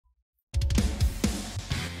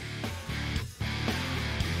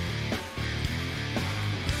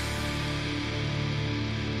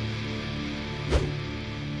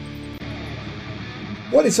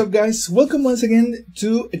What is up, guys? Welcome once again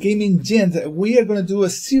to Gaming Gent. We are going to do a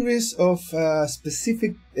series of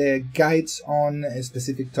specific guides on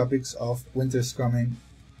specific topics of Winter's Coming,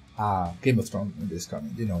 Game of Thrones Winter's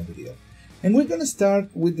Coming, you know the deal. And we're going to start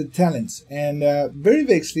with the talents, and very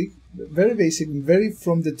basic, very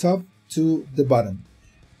from the top to the bottom.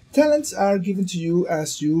 Talents are given to you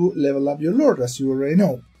as you level up your lord, as you already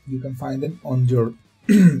know. You can find them on your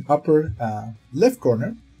upper left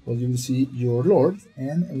corner. Well, you will see your lord,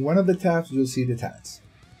 and in one of the tabs you'll see the talents.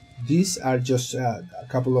 These are just a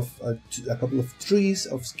couple of trees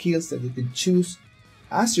of skills that you can choose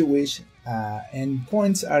as you wish, and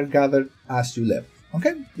points are gathered as you level.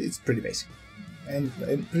 Okay, it's pretty basic and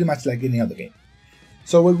pretty much like any other game.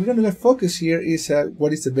 So what we're going to focus here is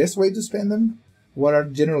what is the best way to spend them. What are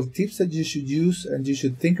general tips that you should use and you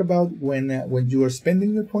should think about when you are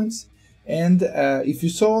spending your points. And if you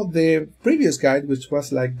saw the previous guide, which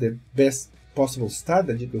was like the best possible start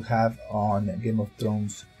that you could have on Game of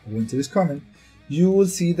Thrones Winter is Coming, you will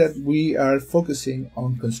see that we are focusing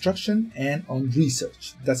on construction and on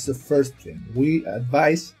research. That's the first thing. We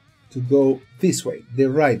advise to go this way, the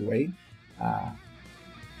right way,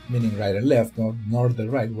 meaning right and left, not the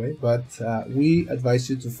right way, but we advise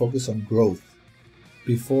you to focus on growth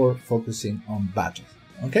before focusing on battle.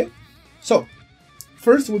 Okay, so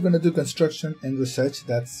first, we're going to do construction and research.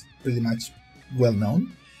 That's pretty much well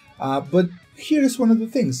known. But here's one of the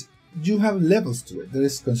things. You have levels to it. There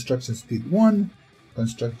is construction speed 1,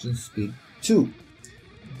 construction speed 2.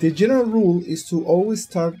 The general rule is to always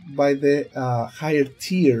start by the higher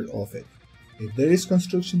tier of it. If there is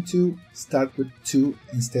construction 2, start with 2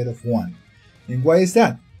 instead of 1. And why is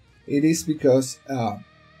that? It is because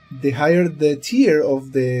the higher the tier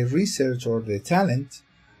of the research or the talent,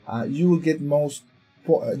 you will get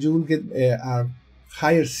a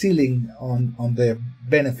higher ceiling on the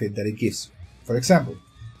benefit that it gives. For example,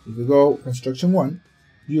 if you go construction 1,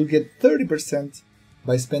 you'll get 30%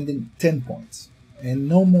 by spending 10 points and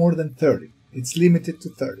no more than 30. It's limited to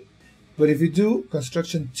 30. But if you do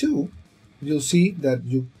construction 2, you'll see that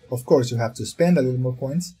of course you have to spend a little more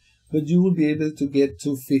points, but you will be able to get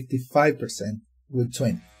to 55% with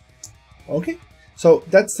 20. Okay, so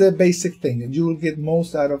that's the basic thing. You will get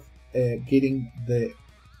most out of getting the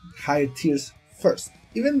higher tiers first,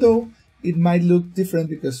 even though it might look different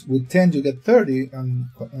because with 10 you get 30 on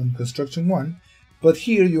construction 1, but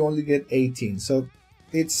here you only get 18. So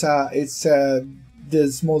it's the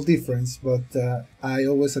small difference, but I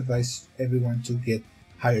always advise everyone to get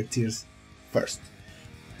higher tiers first.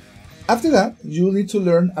 After that, you need to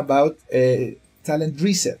learn about talent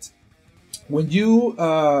reset. When you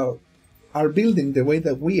are building the way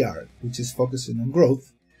that we are, which is focusing on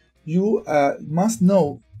growth, you must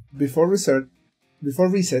know before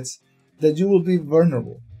resets that you will be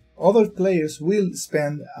vulnerable. Other players will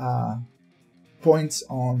spend points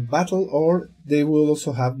on battle, or they will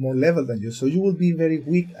also have more level than you, so you will be very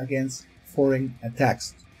weak against foreign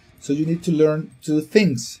attacks. So you need to learn two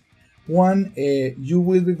things. One, you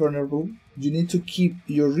will be vulnerable. You need to keep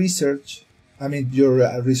your resources, you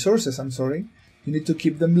need to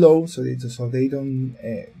keep them low so they don't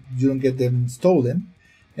you don't get them stolen.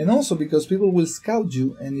 And also because people will scout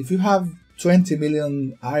you, and if you have 20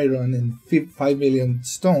 million iron and 5 million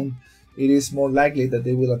stone, it is more likely that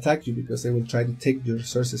they will attack you because they will try to take your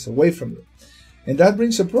resources away from you. And that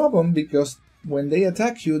brings a problem because when they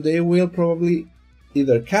attack you, they will probably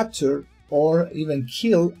either capture or even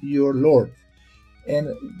kill your lord.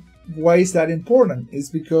 And why is that important? It's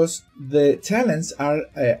because the talents are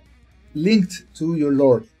linked to your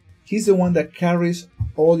lord. He's the one that carries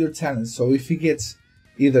all your talents. So if he gets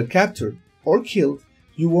either captured or killed,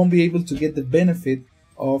 you won't be able to get the benefit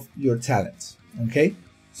of your talents. Okay,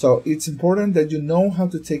 so it's important that you know how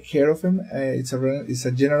to take care of him. It's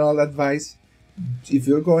a general advice. If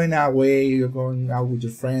you're going away, you're going out with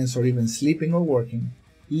your friends, or even sleeping or working,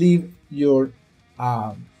 leave your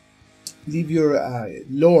lord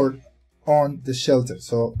on the shelter.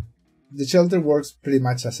 So the shelter works pretty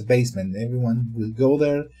much as a basement. Everyone will go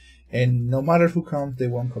there, and no matter who comes, they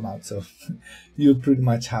won't come out. So you pretty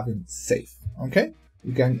much have him safe. Okay,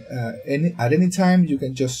 you can at any time you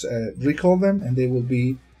can just recall them, and they will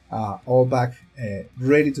be all back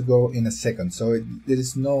ready to go in a second. So there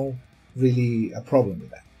is no really a problem with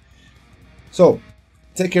that. So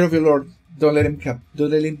take care of your lord. Don't let him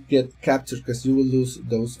get captured, because you will lose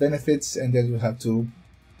those benefits, and then you'll have to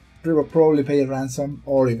probably pay a ransom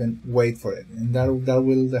or even wait for it, and that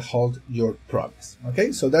will halt your progress.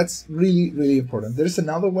 Okay, so that's really important. There's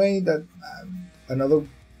another way that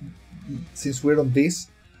since we're on this,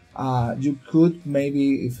 you could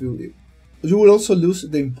maybe, you will also lose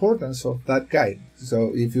the importance of that guide.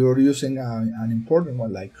 So if you're using an important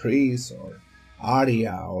one like Chris or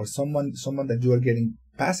Aria or someone that you are getting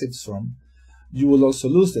passives from, you will also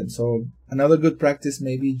lose them. So another good practice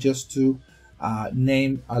may be just to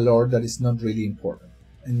name a lord that is not really important.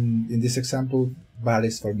 And in this example,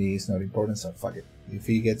 Varys for me is not important, so fuck it. If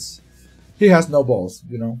he has no balls,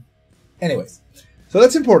 you know. Anyways, so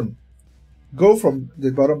that's important. Go from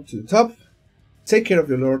the bottom to the top. Take care of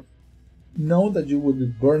your lord. Know that you will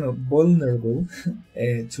be vulnerable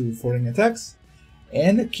to foreign attacks,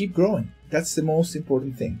 and keep growing. That's the most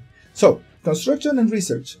important thing. So construction and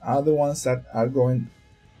research are the ones that are going,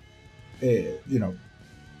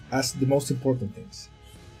 as the most important things.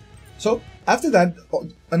 So after that,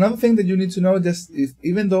 another thing that you need to know is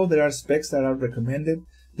even though there are specs that are recommended,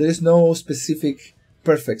 there is no specific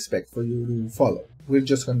perfect spec for you to follow. We're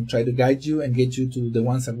just going to try to guide you and get you to the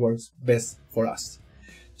ones that works best for us.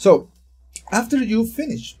 So after you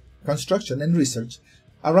finish construction and research,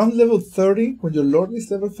 around level 30, when your lord is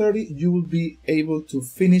level 30, you will be able to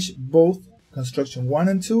finish both construction 1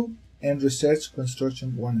 and 2 and research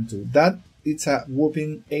construction 1 and 2. That it's a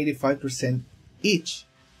whopping 85% each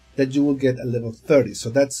that you will get at level 30. So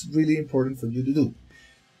that's really important for you to do.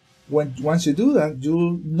 Once you do that,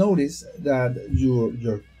 you'll notice that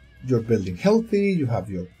you're building healthy, you have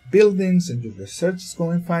your buildings and your research is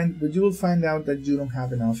going fine, but you will find out that you don't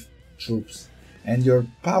have enough troops, and your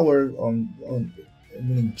power on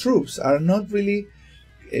meaning troops are not really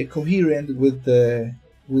coherent with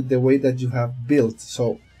the way that you have built.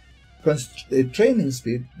 So training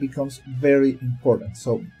speed becomes very important.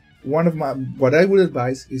 So what I would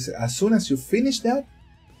advise is, as soon as you finish that,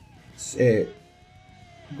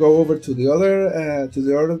 go over to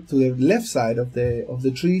the left side of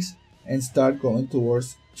the trees and start going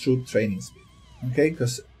towards troop training speed. Okay,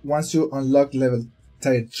 because once you unlock level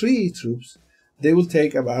tier 3 troops, they will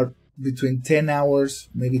take about between 10 hours,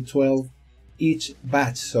 maybe 12 each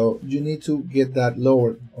batch. So you need to get that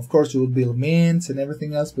lower. Of course, you will build mints and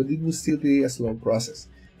everything else, but it will still be a slow process,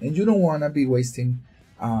 and you don't want to be wasting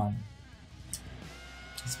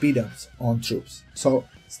speed ups on troops. So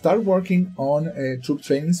start working on troop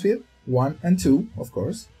training speed 1 and 2, of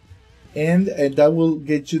course, and that will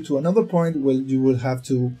get you to another point where you will have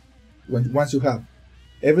to, once you have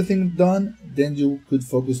everything done, then you could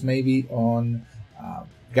focus maybe on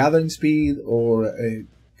gathering speed or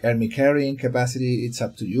army carrying capacity. It's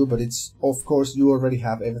up to you, but it's, of course, you already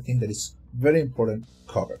have everything that is very important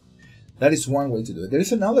covered. That is one way to do it. There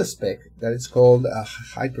is another spec that is called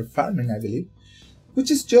hyper farming, I believe,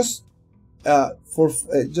 which is just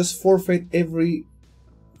forfeit every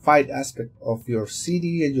fight aspect of your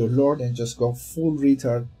city and your lord and just go full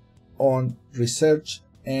retard on research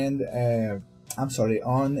and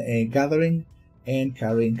on gathering and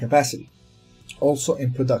carrying capacity, also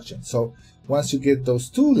in production. So once you get those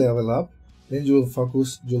two level up, then you'll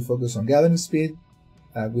focus on gathering speed,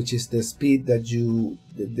 which is the speed that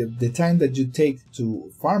the time that you take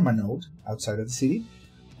to farm a node outside of the city,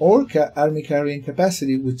 or army carrying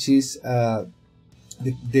capacity, which is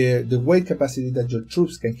the weight capacity that your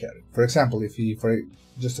troops can carry. For example,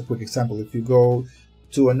 just a quick example, if you go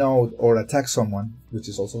to a node or attack someone, which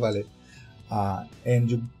is also valid,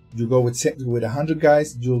 and you go with 100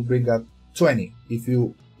 guys, you'll bring up 20. If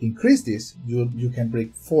you increase this, you can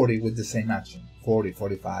bring 40 with the same action, 40,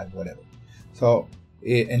 45, whatever. So,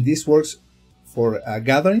 and this works for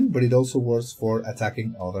gathering, but it also works for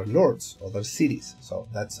attacking other lords, other cities. So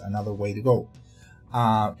that's another way to go.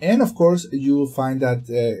 And of course, you will find that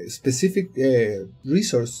specific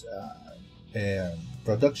resource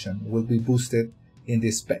production will be boosted in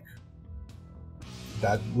this spec.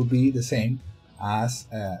 That would be the same as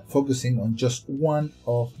focusing on just one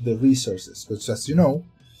of the resources, because as you know,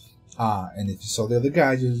 and if you saw the other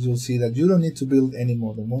guide, you'll see that you don't need to build any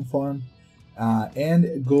more than one farm,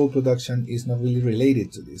 and gold production is not really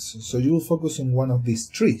related to this. So you will focus on one of these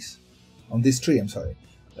trees,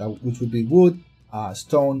 which would be wood,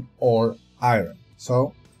 stone, or iron.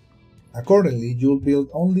 So accordingly, you'll build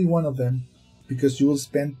only one of them, because you will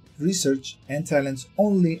spend research and talents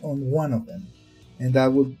only on one of them, and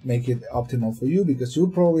that would make it optimal for you, because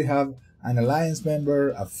you'll probably have an alliance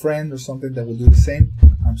member, a friend, or something that will do the same,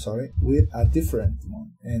 with a different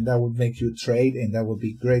one, and that would make you trade, and that would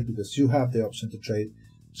be great because you have the option to trade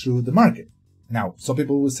through the market. Now, some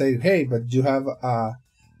people will say, hey, but you have a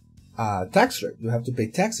tax rate, you have to pay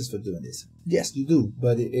taxes for doing this. Yes, you do,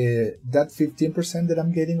 but that 15% that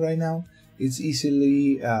I'm getting right now is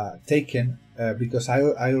easily taken because I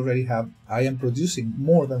am producing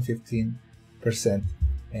more than 15%,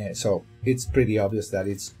 so it's pretty obvious that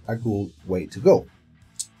it's a good way to go.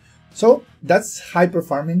 So that's hyper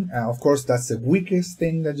farming. Of course, that's the weakest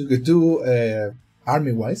thing that you could do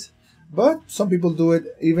army-wise. But some people do it.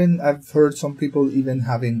 Even I've heard some people even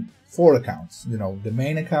having 4 accounts. You know, the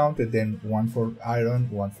main account, and then one for iron,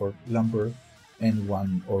 one for lumber, and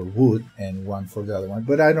one or wood, and one for the other one.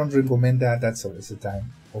 But I don't recommend that. That's a waste of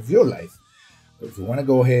time of your life. But if you want to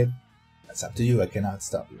go ahead, that's up to you. I cannot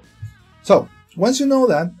stop you. So once you know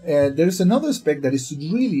that, there's another spec that is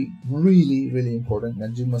really, really, really important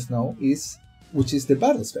that you must know, which is the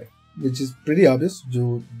battle spec, which is pretty obvious.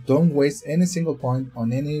 You don't waste any single point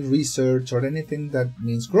on any research or anything that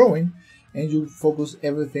means growing, and you focus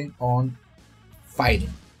everything on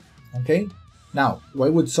fighting. Okay? Now, why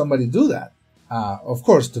would somebody do that? Of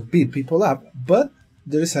course, to beat people up, but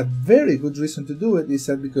there is a very good reason to do it, is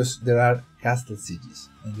that because there are castle sieges,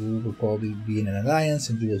 and you will probably be in an alliance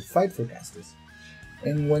and you will fight for castles.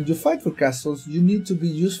 And when you fight for castles, you need to be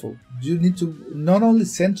useful. You need to not only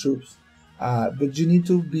send troops, but you need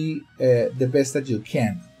to be the best that you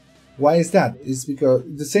can. Why is that? It's because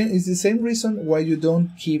it's the same reason why you don't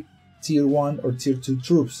keep tier 1 or tier 2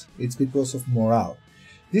 troops. It's because of morale.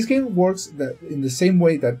 This game works in the same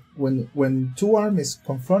way that when 2 armies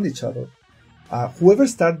confront each other, whoever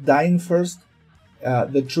starts dying first,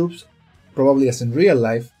 the troops, probably as in real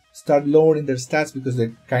life, start lowering their stats because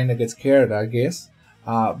they kind of get scared, I guess.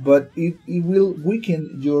 But it will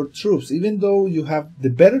weaken your troops. Even though you have the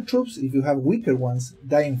better troops, if you have weaker ones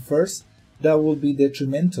dying first, that will be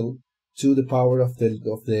detrimental to the power of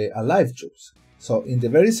the alive troops. So in the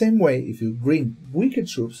very same way, if you bring weaker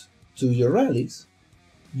troops to your rallies,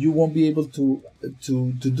 you won't be able to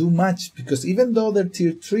do much, because even though they're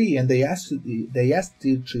tier 3 and they ask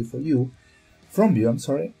tier 3 from you,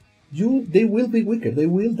 they will be weaker. They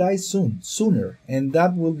will die sooner, and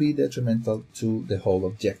that will be detrimental to the whole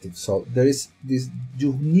objective. So there is this.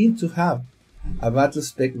 You need to have a battle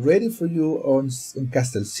spec ready for you on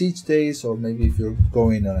castle siege days, or maybe if you're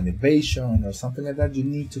going on an invasion or something like that, you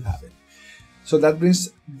need to have it. So that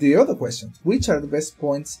brings the other question: which are the best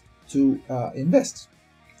points to invest?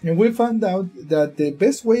 And we found out that the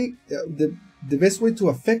best way to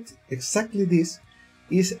affect exactly this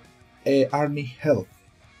is army health.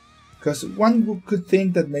 Because one could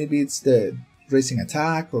think that maybe it's the raising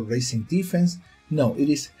attack or raising defense. No, it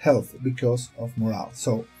is health because of morale.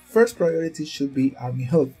 So first priority should be army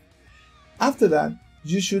health. After that,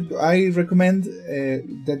 I recommend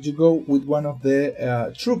that you go with one of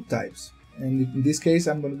the troop types. And in this case,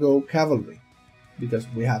 I'm going to go cavalry, because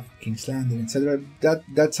we have King's Landing, etc.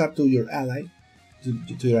 That's up to your ally,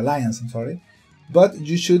 to your alliance, I'm sorry. But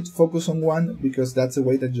you should focus on one, because that's the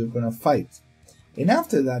way that you're going to fight. And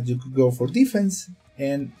after that, you could go for defense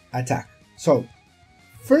and attack. So,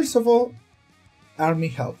 first of all, army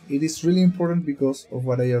health. It is really important because of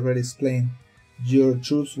what I already explained. Your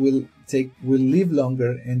troops will live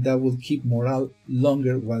longer, and that will keep morale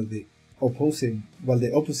longer while the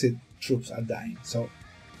opposite troops are dying. So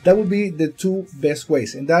that would be the 2 best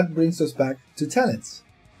ways, and that brings us back to talent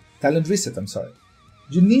reset. I'm sorry.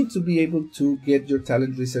 You need to be able to get your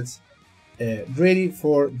talent resets ready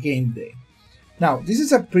for game day. Now, this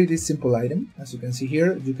is a pretty simple item. As you can see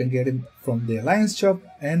here, you can get it from the Alliance shop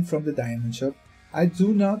and from the Diamond shop. I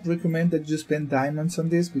do not recommend that you spend diamonds on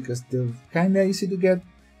this, because they're kind of easy to get.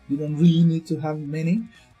 You don't really need to have many.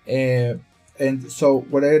 And so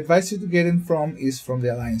what I advise you to get in from is from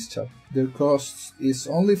the Alliance shop. Their cost is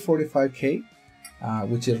only 45k,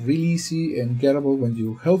 which is really easy and gettable when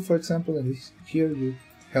you help, for example. And here you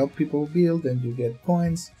help people build and you get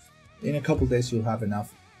points. In a couple days you'll have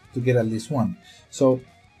enough to get at least one. So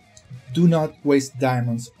do not waste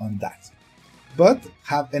diamonds on that. But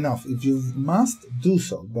have enough. If you must, do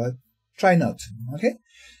so, but try not to, okay?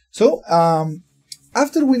 So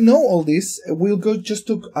after we know all this, we'll go just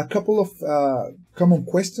to a couple of common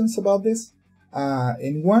questions about this.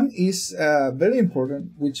 And one is very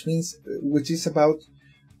important, which is about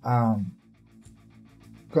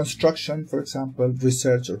construction, for example,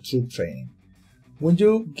 research or troop training. When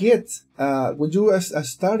you are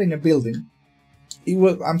starting a building,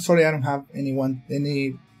 I'm sorry, I don't have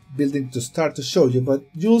any building to start to show you, but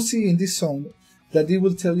you'll see in this zone that it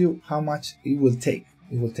will tell you how much it will take.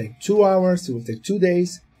 It will take 2 hours, it will take 2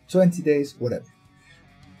 days, 20 days, whatever.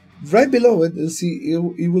 Right below it, you'll see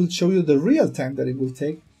it will show you the real time that it will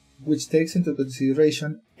take, which takes into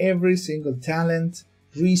consideration every single talent,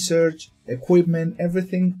 research, equipment,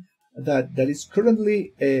 everything that is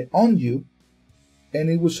currently on you, and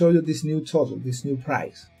it will show you this new total, this new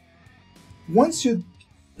price. Once you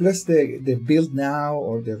press the build now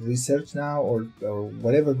or the research now or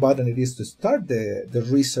whatever button it is to start the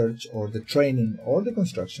research or the training or the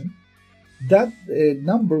construction, that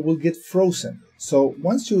number will get frozen. So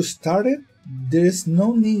once you start it, there is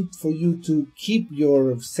no need for you to keep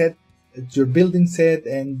your building set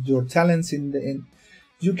and your talents in.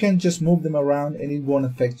 You can just move them around and it won't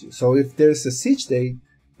affect you. So if there's a siege day,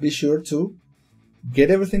 be sure to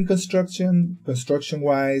get everything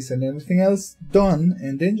construction-wise and everything else done,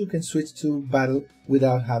 and then you can switch to battle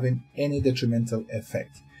without having any detrimental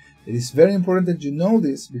effect. It is very important that you know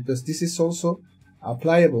this, because this is also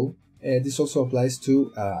applicable. This also applies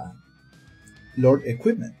to Lord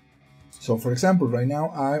equipment. So for example, right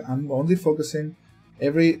now I'm only focusing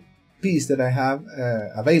every piece that I have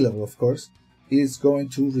available, of course, is going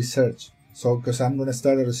to research. So because I'm going to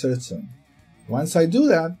start a research soon. Once I do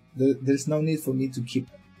that, there's no need for me to keep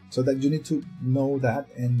them. So that you need to know that,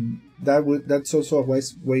 and that's also a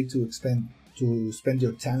wise way to spend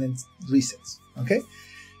your talent resets. Okay.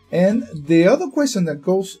 And the other question that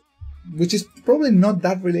goes, which is probably not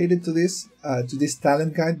that related to this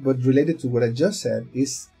talent guide, but related to what I just said,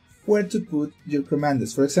 is where to put your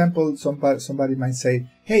commanders. For example, somebody might say,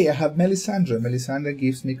 hey, I have Melisandre. Melisandre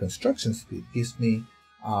gives me construction speed, gives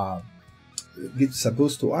a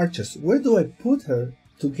boost to archers. Where do I put her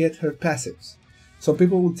to get her passives? Some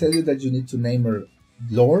people will tell you that you need to name her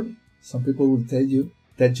Lord. Some people will tell you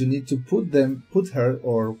that you need to put her,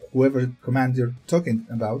 or whoever command you're talking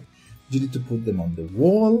about, you need to put them on the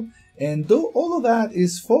wall. And though all of that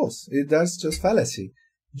is false, that's just fallacy.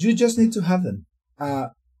 You just need to have them.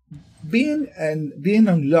 Being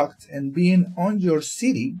unlocked and being on your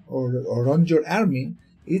city or on your army,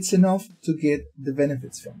 it's enough to get the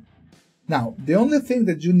benefits from it. Now, the only thing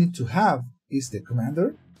that you need to have is the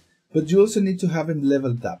commander, but you also need to have him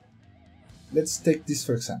leveled up. Let's take this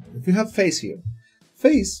for example. If you have Face here,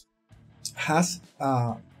 Face has,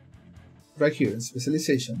 right here in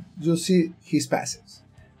specialization, you'll see his passives.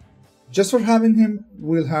 Just for having him,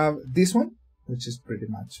 we'll have this one, which is pretty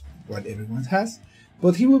much what everyone has,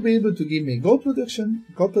 but he will be able to give me gold production,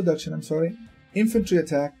 infantry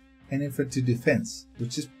attack, and infantry defense,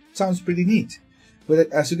 which sounds pretty neat.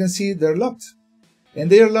 But as you can see, they're locked. And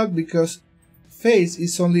they are locked because Face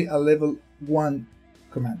is only a level 1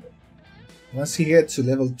 commander. Once he gets to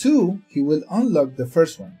level 2, he will unlock the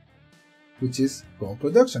first one, which is gold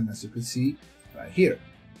production, as you can see right here.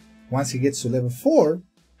 Once he gets to level 4,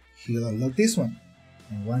 he'll unlock this one.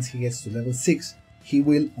 And once he gets to level 6, he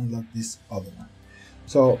will unlock this other one.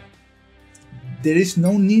 So there is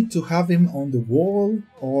no need to have him on the wall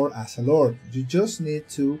or as a lord. You just need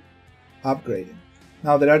to upgrade him.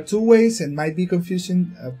 Now there are 2 ways, and might be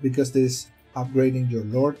confusing because there's upgrading your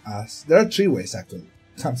lord as, there are 3 ways actually.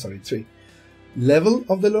 I'm sorry, 3. Level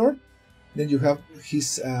of the lord, then you have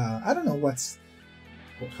his, I don't know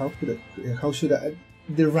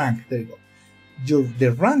the rank, there you go.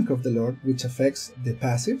 The rank of the lord, which affects the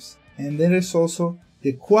passives, and then there's also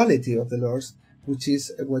the quality of the lords, which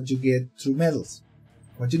is what you get through medals.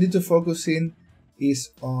 What you need to focus in is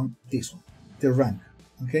on this one, the rank,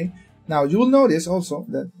 okay? Now you will notice also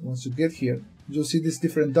that once you get here, you'll see these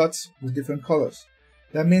different dots with different colors.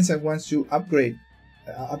 That means that once you upgrade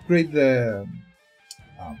the,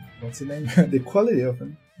 what's the name, the quality of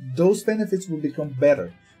them, those benefits will become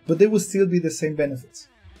better, but they will still be the same benefits.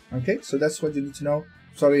 Okay, so that's what you need to know.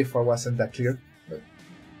 Sorry if I wasn't that clear, but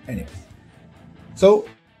anyway. So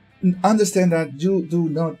understand that you do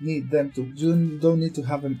not need them to, you don't need to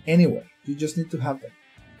have them anywhere. You just need to have them.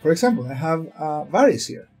 For example, I have Varys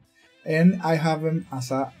here, and I have him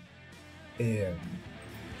as a,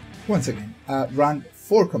 once again, rank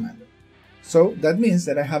 4 commander. So that means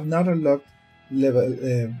that I have not unlocked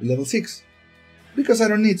level 6, because I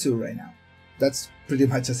don't need to right now. That's pretty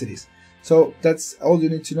much as it is. So that's all you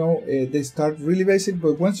need to know. They start really basic,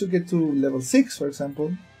 but once you get to level 6, for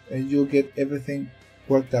example, you'll get everything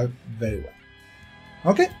worked out very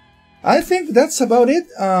well. Okay, I think that's about it.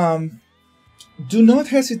 Do not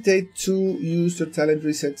hesitate to use your talent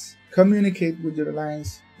resets. Communicate with your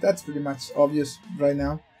alliance. That's pretty much obvious right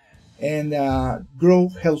now. And grow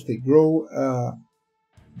healthy. Grow.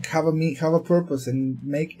 Have a purpose, and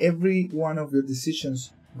make every one of your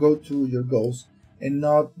decisions go to your goals, and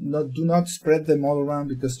do not spread them all around,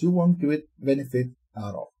 because you won't give it benefit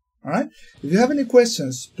at all. All right. If you have any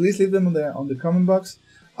questions, please leave them on the comment box.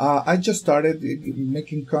 I just started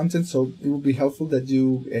making content, so it would be helpful that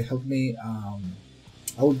you help me.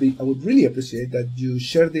 I would really appreciate that you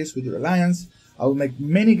share this with your alliance. I will make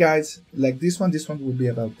many guides like this one. This one will be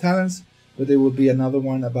about talents, but there will be another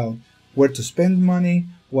one about where to spend money,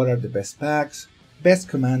 what are the best packs, best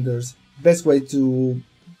commanders, best way to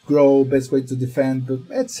grow, best way to defend,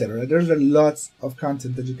 etc. There's a lot of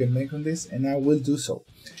content that you can make on this, and I will do so.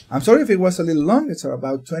 I'm sorry if it was a little long. It's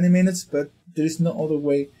about 20 minutes, but there is no other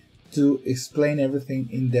way to explain everything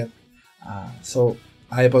in depth. So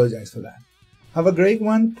I apologize for that. Have a great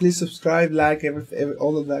one. Please subscribe, like,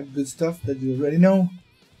 all of that good stuff that you already know.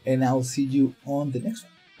 And I'll see you on the next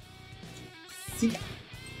one. See ya.